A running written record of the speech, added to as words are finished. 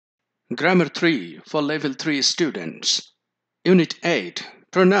Grammar 3 for Level 3 students. Unit 8.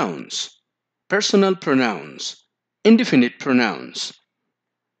 Pronouns. Personal pronouns. Indefinite pronouns.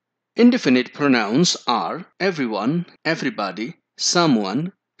 Indefinite pronouns are everyone, everybody,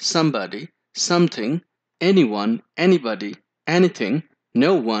 someone, somebody, something, anyone, anybody, anything,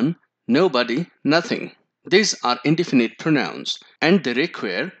 no one, nobody, nothing. These are indefinite pronouns and they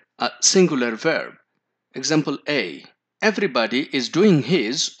require a singular verb. Example A. Everybody is doing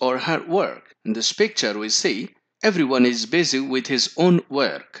his or her work. In this picture we see everyone is busy with his own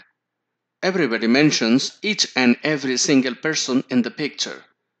work. Everybody mentions each and every single person in the picture.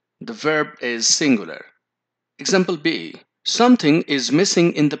 The verb is singular. Example B. Something is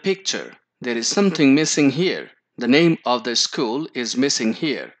missing in the picture. There is something missing here. The name of the school is missing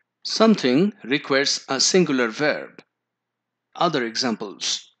here. Something requires a singular verb. Other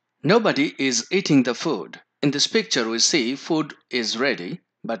examples. Nobody is eating the food. In this picture we see food is ready,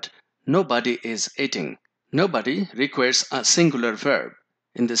 but nobody is eating. Nobody requires a singular verb.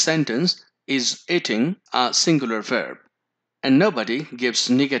 In the sentence, is eating a singular verb, and nobody gives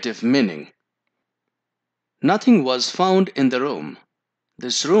negative meaning. Nothing was found in the room.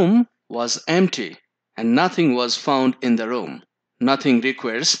 This room was empty, and nothing was found in the room. Nothing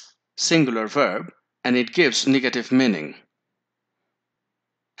requires singular verb, and it gives negative meaning.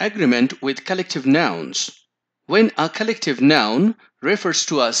 Agreement with collective nouns. When a collective noun refers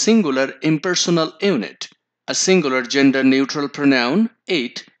to a singular impersonal unit, a singular gender-neutral pronoun,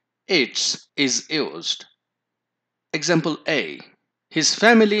 it, its, is used. Example A. His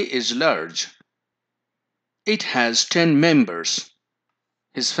family is large. It has 10 members.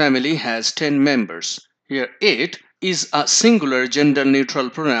 His family has 10 members. Here, it is a singular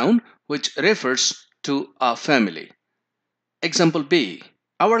gender-neutral pronoun which refers to a family. Example B.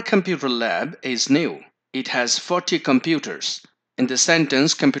 Our computer lab is new. It has 40 computers. In the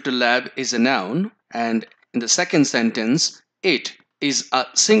sentence, computer lab is a noun, and in the second sentence, it is a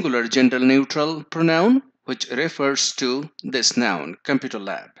singular gender-neutral pronoun which refers to this noun, computer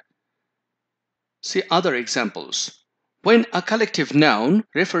lab. See other examples. When a collective noun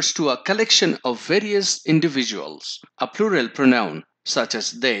refers to a collection of various individuals, a plural pronoun such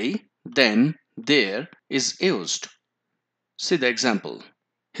as they, them, their is used. See the example.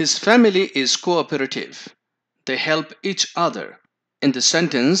 His family is cooperative. They help each other. In the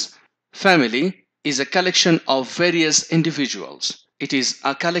sentence, family is a collection of various individuals. It is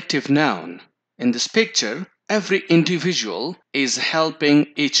a collective noun. In this picture, every individual is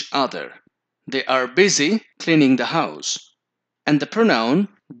helping each other. They are busy cleaning the house. And the pronoun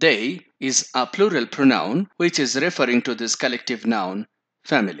they is a plural pronoun which is referring to this collective noun,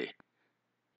 family.